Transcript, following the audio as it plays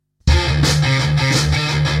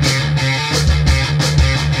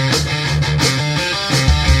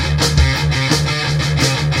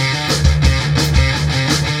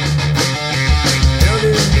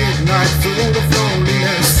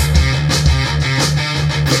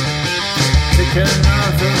Can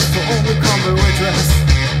another soul become a waitress?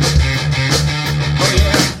 Oh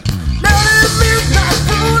yeah. Now leave me not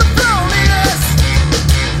full of loneliness.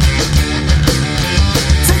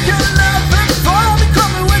 Take your love and fall,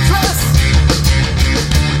 become a waitress.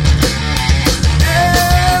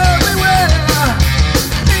 Everywhere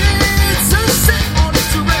it's a sin, only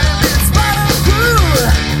to rest. It's part of good,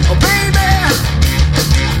 oh baby.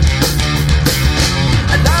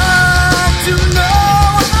 I'd like to know.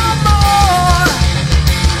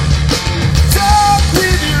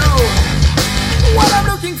 What I'm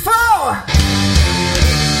looking for.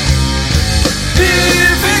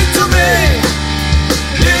 Give it to me.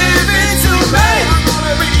 Give it to me. I'm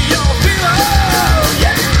gonna be your hero.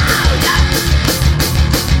 Yeah, yeah.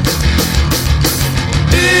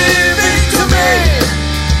 Give it to me.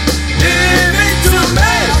 Give it to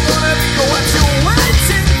me. I'm gonna be what you're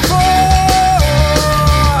waiting for.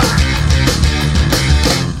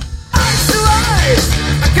 Eyes to eyes,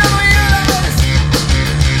 I can realize.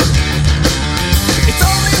 It's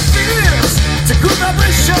only fears, it's a good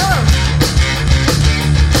vibration.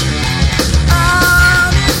 I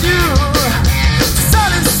need you to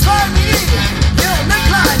satisfy me. Your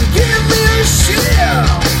neckline, give me a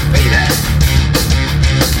shield, baby.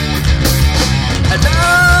 I'd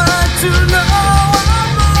like to know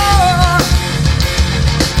more.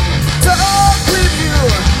 Talk with you,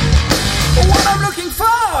 what I'm looking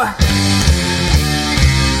for.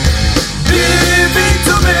 Give it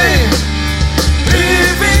to me.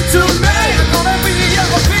 Give it to me. I'm gonna be your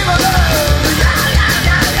fever. Yeah, yeah,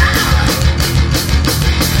 yeah, yeah.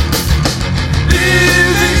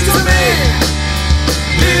 Give it to me.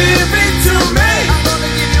 Give it to me. I'm gonna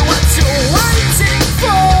give you what you're waiting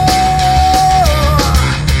for.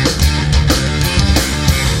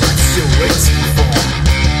 What you're waiting for.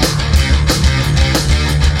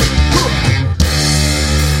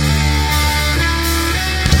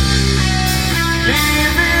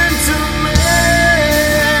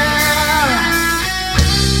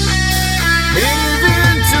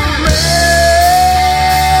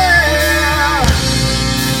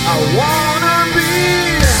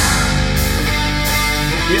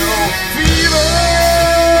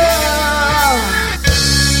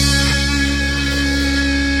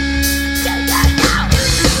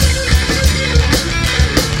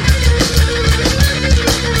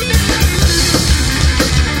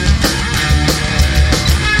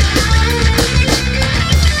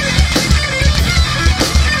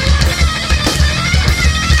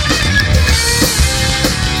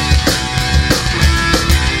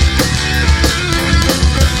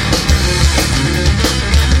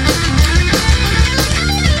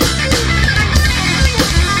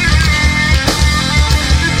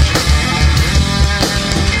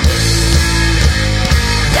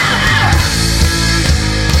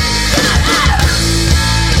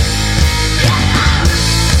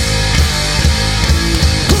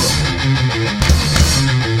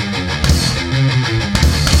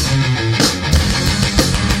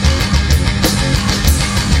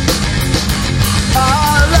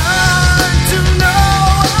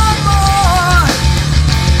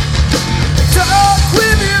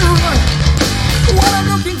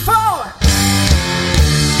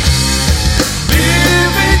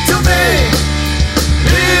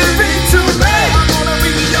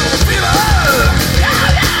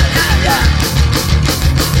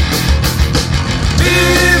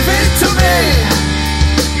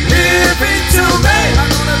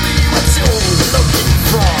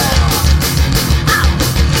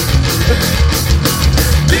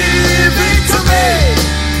 Give it to me.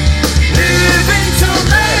 Give it to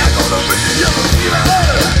me. I wanna be your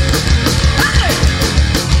fever.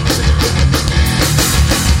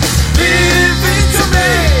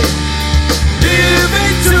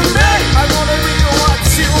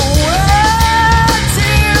 You